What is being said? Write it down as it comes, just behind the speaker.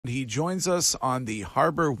He joins us on the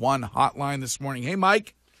Harbor One hotline this morning. Hey,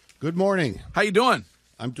 Mike. Good morning. How you doing?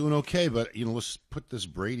 I'm doing okay, but, let's put this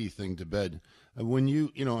Brady thing to bed. When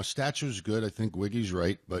a stature's good, I think Wiggy's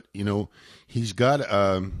right, but, he's got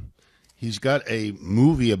a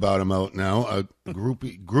movie about him out now, a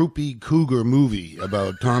groupie cougar movie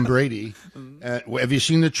about Tom Brady. Have you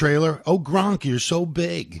seen the trailer? Oh, Gronk, you're so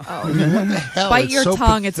big. Oh. What the hell? Bite It's your so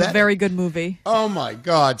tongue. pathetic. It's a very good movie. Oh, my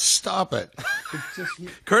God. Stop it.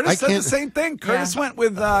 Curtis said the same thing. Curtis went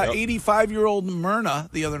with 85-year-old Myrna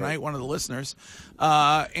the other night, one of the listeners,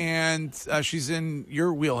 and she's in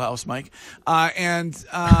your wheelhouse, Mike. And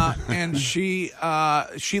she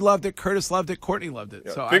loved it. Curtis loved it. Courtney loved it.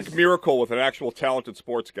 Yeah, So think Miracle with an actual talented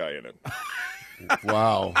sports guy in it.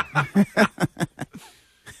 Wow.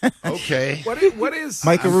 Okay. What is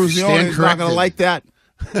Mike Aruzione is not going to like that.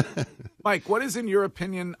 Mike? What is, in your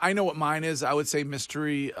opinion? I know what mine is. I would say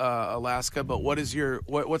Mystery Alaska. But what is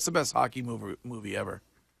what's the best hockey movie ever?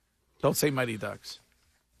 Don't say Mighty Ducks.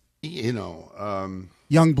 Youngblood.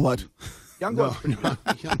 Youngblood.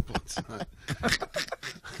 Youngblood's not.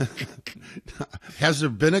 Has there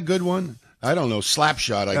been a good one? I don't know.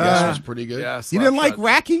 Slapshot, I guess, was pretty good. Yeah, You didn't like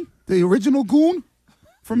Racky, the original goon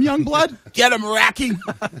from Youngblood? Get him, Racky.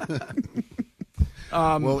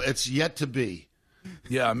 Well, it's yet to be.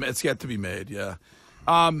 Yeah, it's yet to be made. Yeah,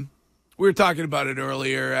 we were talking about it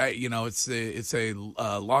earlier. It's a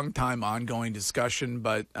long time ongoing discussion.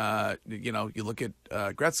 But you look at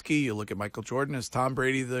Gretzky, you look at Michael Jordan. Is Tom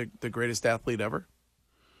Brady the greatest athlete ever?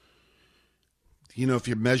 If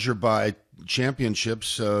you measure by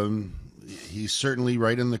championships, he's certainly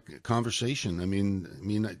right in the conversation. I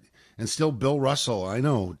mean, and still Bill Russell. I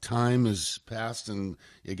know time has passed, and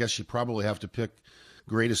I guess you probably have to pick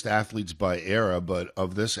greatest athletes by era, but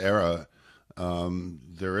of this era,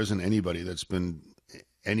 there isn't anybody that's been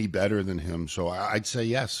any better than him. So I'd say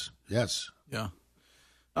yes. Yeah.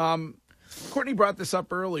 Courtney brought this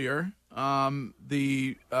up earlier.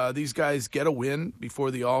 These guys get a win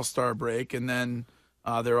before the All-Star break, and then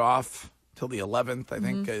they're off till the 11th. I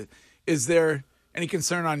think. Is there any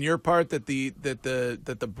concern on your part that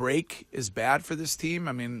the break is bad for this team?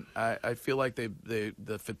 I mean, I feel like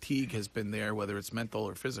the fatigue has been there, whether it's mental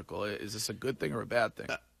or physical. Is this a good thing or a bad thing?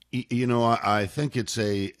 I think it's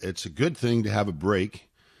a good thing to have a break,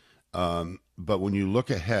 but when you look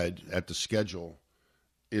ahead at the schedule,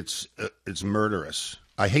 it's murderous.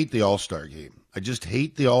 I hate the All-Star game. I just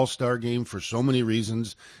hate the All-Star game for so many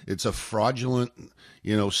reasons. It's a fraudulent,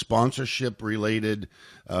 sponsorship related.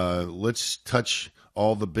 Let's touch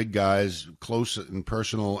all the big guys close and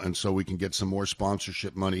personal, and so we can get some more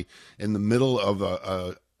sponsorship money in the middle of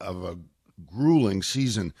a grueling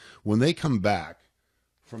season. When they come back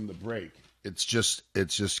from the break, it's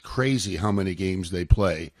just crazy how many games they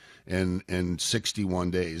play in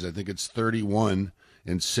 61 days. I think it's 31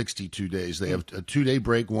 in 62 days. They have a 2-day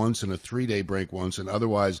break once and a 3-day break once, and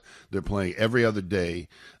otherwise they're playing every other day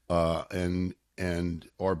or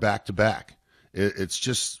back to back. It's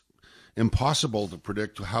just impossible to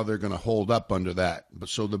predict how they're going to hold up under that. But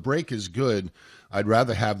so the break is good. I'd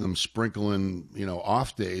rather have them sprinkle in,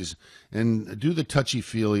 off days and do the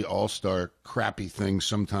touchy-feely all-star crappy thing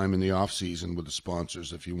sometime in the off season with the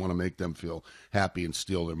sponsors if you want to make them feel happy and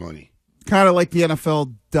steal their money. Kind of like the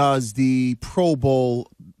NFL does the Pro Bowl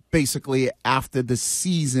basically after the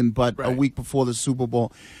season, but a week before the Super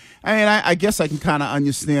Bowl. I mean, I guess I can kind of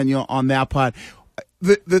understand you on that part.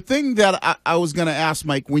 The thing that I was going to ask,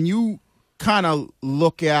 Mike, when you kind of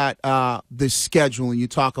look at the schedule and you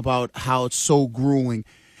talk about how it's so grueling,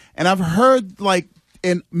 and I've heard, like,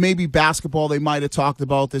 in maybe basketball they might have talked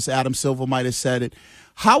about this, Adam Silver might have said it.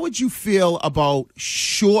 How would you feel about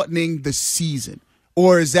shortening the season?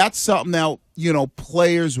 Or is that something that,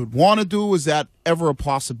 players would want to do? Is that ever a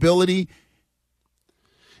possibility?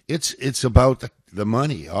 It's about the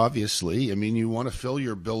money, obviously. I mean, you want to fill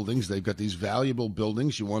your buildings. They've got these valuable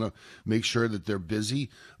buildings. You want to make sure that they're busy.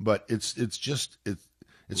 But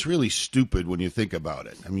it's really stupid when you think about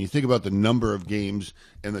it. I mean, you think about the number of games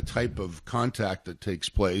and the type of contact that takes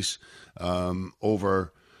place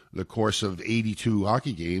over the course of 82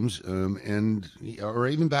 hockey games or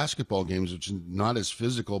even basketball games, which is not as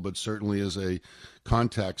physical, but certainly is a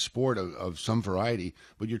contact sport of some variety.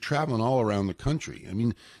 But you're traveling all around the country. I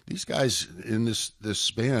mean, these guys in this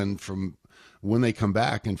span from when they come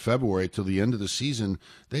back in February till the end of the season,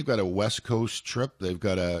 they've got a West Coast trip, they've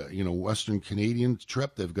got a Western Canadian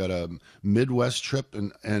trip, they've got a Midwest trip,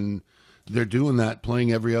 and they're doing that,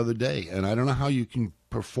 playing every other day. And I don't know how you can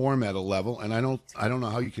perform at a level, and I don't know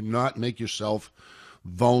how you can not make yourself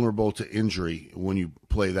vulnerable to injury when you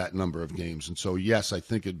play that number of games. And so, yes, I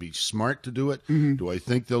think it'd be smart to do it. Do I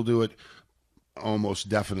think they'll do it? Almost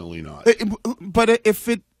definitely not. But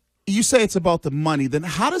you say it's about the money, then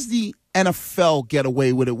how does the NFL get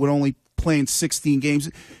away with it with only playing 16 games?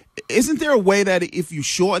 Isn't there a way that if you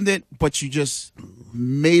shortened it, but you just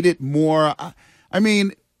made it more? I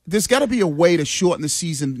mean, there's got to be a way to shorten the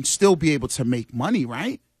season and still be able to make money,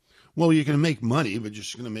 right? Well, you're going to make money, but you're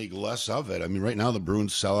just going to make less of it. I mean, right now the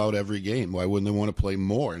Bruins sell out every game. Why wouldn't they want to play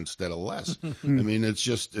more instead of less? I mean, it's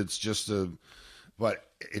just but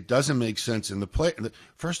it doesn't make sense in the play.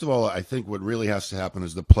 First of all, I think what really has to happen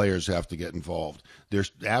is the players have to get involved. Their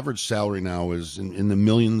average salary now is in the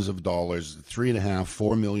millions of dollars, $3.5,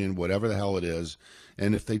 $4 million, whatever the hell it is.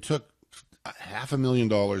 And if they took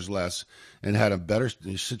 $500,000 less and had a better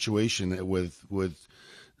situation with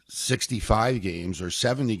 65 games or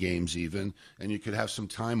 70 games even, and you could have some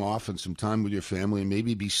time off and some time with your family and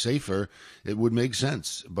maybe be safer, it would make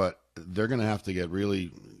sense. But they're going to have to get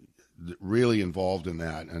really involved in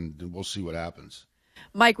that, and we'll see what happens.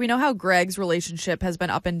 Mike, we know how Greg's relationship has been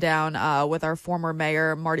up and down with our former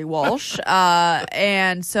mayor, Marty Walsh.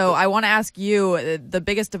 And so I want to ask you, the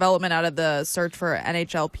biggest development out of the search for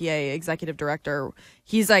NHLPA executive director,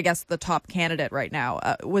 he's, I guess, the top candidate right now.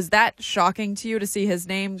 Was that shocking to you to see his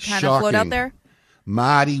name kind of float out there?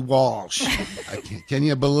 Marty Walsh. Can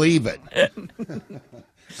you believe it?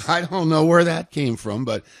 I don't know where that came from,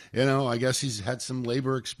 but, I guess he's had some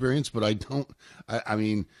labor experience, but I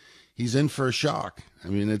mean, he's in for a shock. I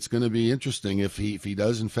mean, it's going to be interesting if he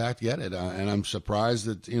does in fact get it. And I'm surprised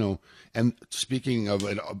that, and speaking of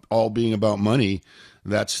it all being about money,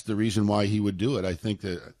 that's the reason why he would do it. I think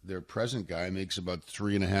that their present guy makes about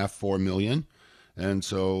 $3.5, $4 million. And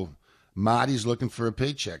so Marty's looking for a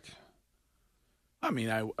paycheck. I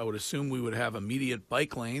mean, I would assume we would have immediate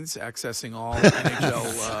bike lanes accessing all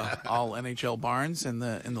NHL barns in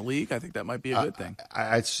the league. I think that might be a good thing.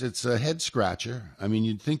 It's a head scratcher. I mean,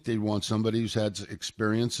 you'd think they'd want somebody who's had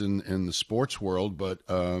experience in the sports world, but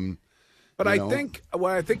I think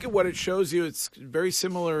what it shows you, it's very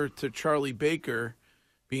similar to Charlie Baker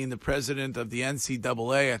being the president of the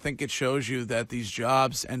NCAA. I think it shows you that these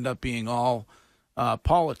jobs end up being all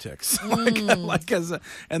politics,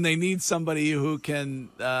 and they need somebody who can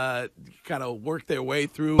kind of work their way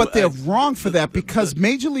through. But they're wrong for that because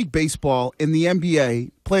Major League Baseball and the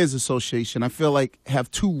NBA Players Association, I feel like,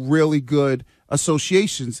 have two really good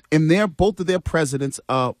associations, and both of their presidents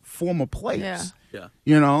are former players. Yeah.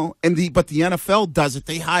 But the NFL does it.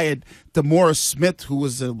 They hired DeMaurice Smith, who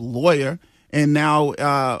was a lawyer, and now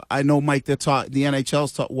I know, Mike, the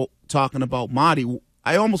NHL's talking about Marty.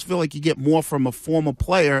 I almost feel like you get more from a former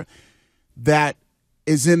player that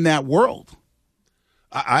is in that world.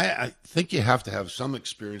 I think you have to have some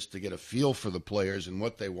experience to get a feel for the players and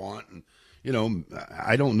what they want. And,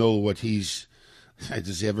 I don't know what does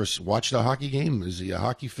he ever watch a hockey game? Is he a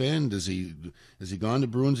hockey fan? Has he gone to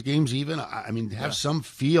Bruins games even? I mean, have some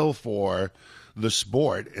feel for the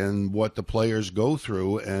sport and what the players go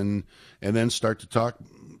through and then start to talk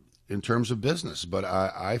in terms of business. But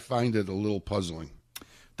I find it a little puzzling.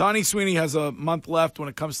 Donnie Sweeney has a month left when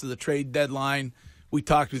it comes to the trade deadline. We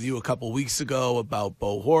talked with you a couple weeks ago about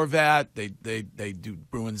Bo Horvat. They do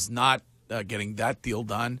Bruins not getting that deal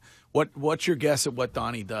done. What's your guess at what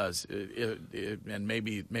Donnie does? And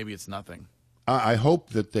maybe it's nothing. I hope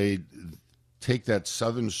that they take that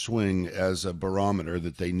southern swing as a barometer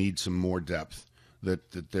that they need some more depth.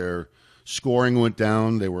 That their scoring went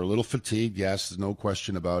down. They were a little fatigued. Yes, there's no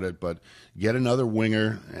question about it. But get another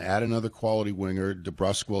winger, add another quality winger.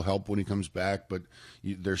 DeBrusk will help when he comes back. But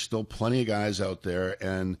there's still plenty of guys out there.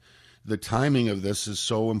 And the timing of this is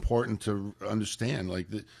so important to understand.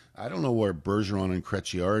 I don't know where Bergeron and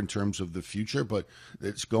Krejci are in terms of the future, but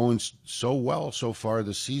it's going so well so far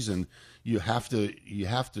this season. You have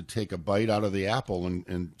to take a bite out of the apple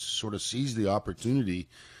and sort of seize the opportunity.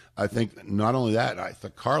 I think not only that, I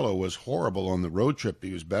thought Carlo was horrible on the road trip.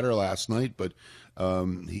 He was better last night, but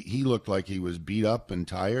he looked like he was beat up and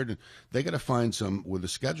tired. They got to find with the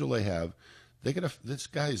schedule they have. This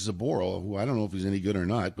guy Zaboral, who I don't know if he's any good or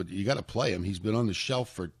not, but you got to play him. He's been on the shelf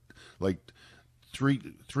for like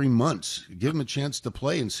three months. Give him a chance to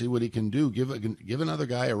play and see what he can do. Give another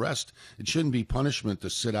guy a rest. It shouldn't be punishment to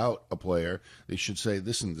sit out a player. They should say,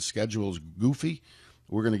 listen, the schedule's goofy.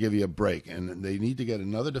 We're going to give you a break. And they need to get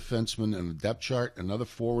another defenseman on the depth chart, another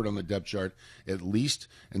forward on the depth chart at least,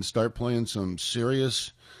 and start playing some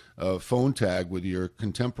serious phone tag with your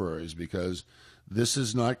contemporaries, because this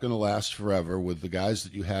is not going to last forever with the guys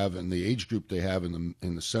that you have and the age group they have in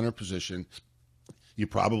the center position. You're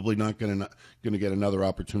probably not going to get another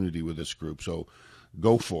opportunity with this group. So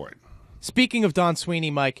go for it. Speaking of Don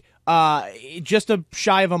Sweeney, Mike, just a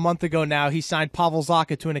shy of a month ago now, he signed Pavel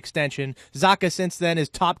Zacha to an extension. Zacha since then is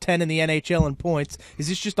top 10 in the NHL in points. Is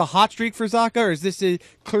this just a hot streak for Zacha, or is this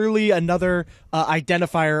clearly another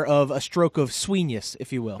identifier of a stroke of Sweenius,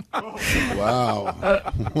 if you will?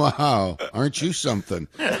 Wow. Aren't you something?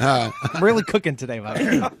 I'm really cooking today,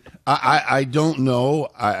 Mike. I don't know.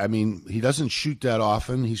 I mean, he doesn't shoot that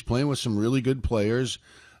often. He's playing with some really good players.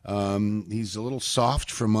 He's a little soft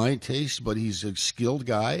for my taste, but he's a skilled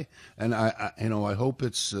guy, and I hope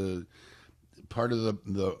it's part of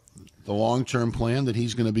the long-term plan that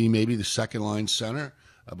he's going to be maybe the second line center.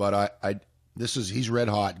 But he's red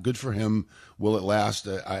hot. Good for him. Will it last?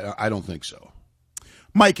 I don't think so.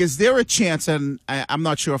 Mike, is there a chance, and I'm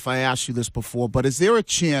not sure if I asked you this before, but is there a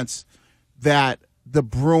chance that the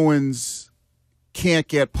Bruins can't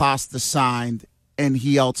get Pasta signed and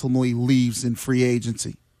he ultimately leaves in free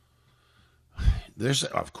agency?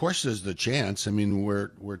 Of course there's the chance. I mean,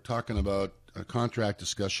 we're talking about a contract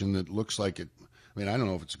discussion that looks like it. I mean, I don't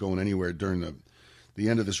know if it's going anywhere during the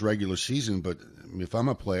end of this regular season, but if I'm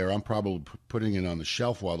a player, I'm probably putting it on the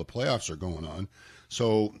shelf while the playoffs are going on.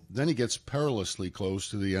 So then he gets perilously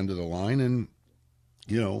close to the end of the line, and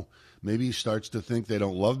maybe he starts to think they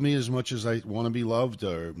don't love me as much as I want to be loved,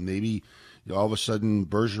 or maybe all of a sudden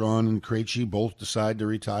Bergeron and Krejci both decide to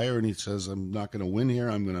retire, and he says, I'm not going to win here.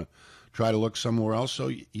 I'm going to try to look somewhere else.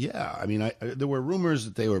 So, yeah, I mean, there were rumors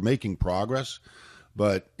that they were making progress,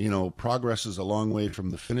 but, progress is a long way from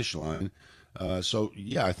the finish line. So,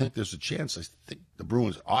 yeah, I think there's a chance. I think the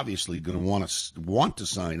Bruins obviously going to want to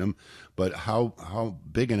sign him, but how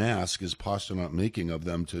big an ask is Pastrnak making of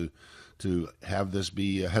them to have this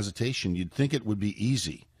be a hesitation? You'd think it would be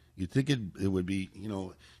easy. You'd think it would be,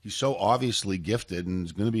 he's so obviously gifted and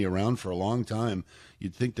is going to be around for a long time.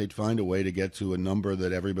 You'd think they'd find a way to get to a number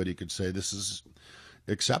that everybody could say this is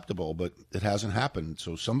acceptable, but it hasn't happened.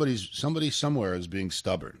 So somebody somewhere is being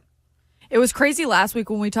stubborn. It was crazy last week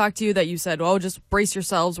when we talked to you that you said, "Oh, just brace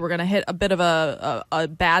yourselves. We're going to hit a bit of a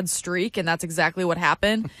bad streak," and that's exactly what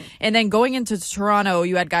happened. And then going into Toronto,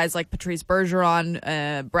 you had guys like Patrice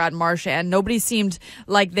Bergeron, Brad Marchand. Nobody seemed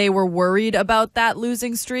like they were worried about that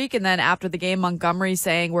losing streak. And then after the game, Montgomery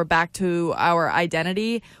saying we're back to our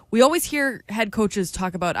identity. We always hear head coaches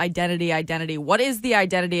talk about identity. What is the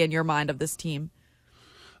identity in your mind of this team?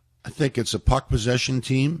 I think it's a puck possession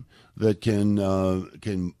team that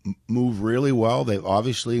can move really well. They've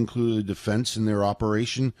obviously included defense in their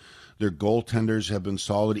operation. Their goaltenders have been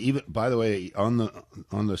solid. Even, by the way, on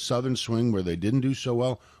the southern swing where they didn't do so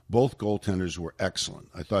well, both goaltenders were excellent.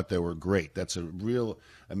 I thought they were great. That's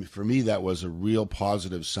for me, that was a real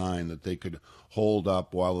positive sign that they could hold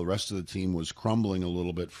up while the rest of the team was crumbling a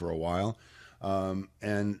little bit for a while.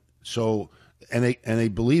 And they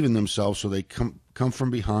believe in themselves, so they come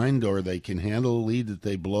from behind, or they can handle a lead that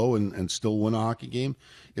they blow and still win a hockey game.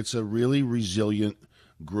 It's a really resilient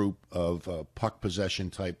group of puck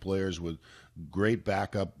possession type players with great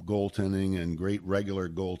backup goaltending and great regular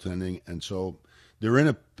goaltending, and so they're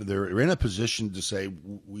in a position to say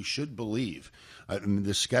we should believe. I mean,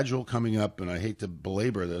 the schedule coming up, and I hate to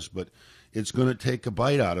belabor this, but it's going to take a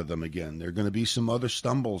bite out of them again. There are going to be some other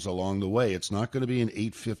stumbles along the way. It's not going to be an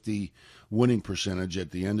 .850 winning percentage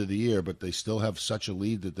at the end of the year, but they still have such a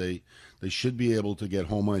lead that they should be able to get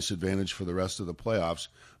home ice advantage for the rest of the playoffs,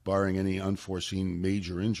 barring any unforeseen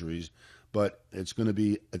major injuries. But it's going to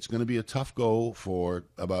be a tough go for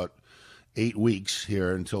about 8 weeks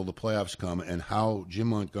here until the playoffs come, and how Jim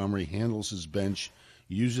Montgomery handles his bench,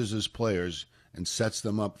 uses his players, and sets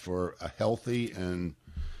them up for a healthy and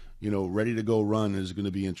ready to go run is going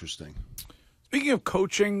to be interesting. Speaking of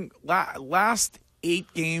coaching, last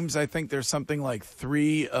 8 games, I think there's something like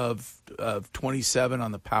 3 of 27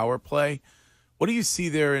 on the power play. What do you see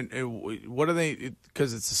there? And what are they?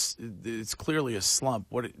 Because it's clearly a slump.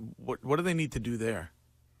 What do they need to do there?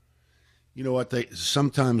 You know what?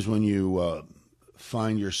 Sometimes when you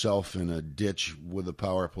find yourself in a ditch with a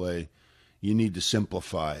power play, you need to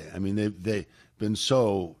simplify. I mean, they've been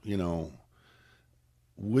so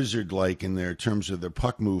wizard-like in their terms of their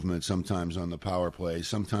puck movement sometimes on the power play.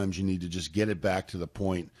 Sometimes you need to just get it back to the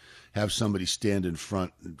point, have somebody stand in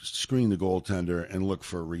front, screen the goaltender, and look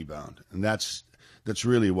for a rebound. And that's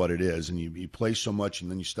really what it is. And you play so much,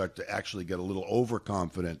 and then you start to actually get a little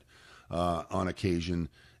overconfident on occasion,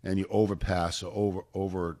 and you overpass,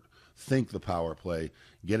 overthink the power play,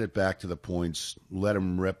 get it back to the points, let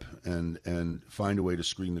them rip, and find a way to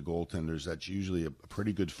screen the goaltenders. That's usually a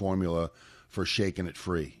pretty good formula for shaking it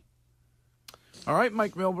free. All right,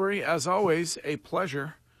 Mike Milbury, as always, a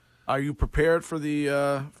pleasure. Are you prepared for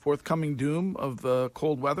the forthcoming doom of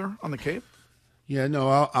cold weather on the Cape? Yeah,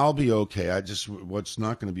 no, I'll be okay. What's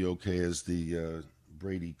not going to be okay is the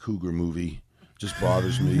Brady Cougar movie. Just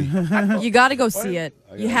bothers me. You got to go see it.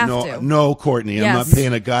 You have to. No, Courtney, I'm Yes. not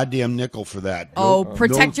paying a goddamn nickel for that. Oh, No,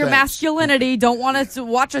 protect no your thanks. masculinity. Don't want to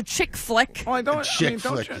watch a chick flick. Oh, I don't. Chick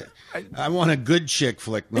flick. I want a good chick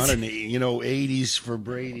flick, not an 80s for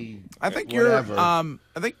Brady. I think whatever.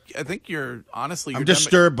 you're. I think you're honestly. I'm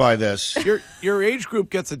disturbed by this. Your age group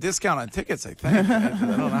gets a discount on tickets. I think. I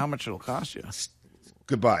don't know how much it'll cost you.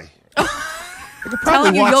 Goodbye.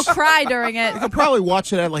 Telling you, you'll cry during it. You could probably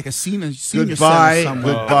watch it at like a senior Goodbye. center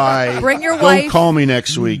somewhere. Goodbye. Bring your Don't wife. call me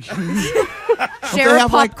next week. Share a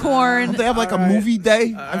have, like- popcorn. Don't they have like a movie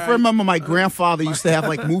day? I remember my grandfather used to have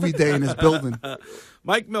like movie day in his building.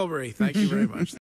 Mike Milbury, thank you very much.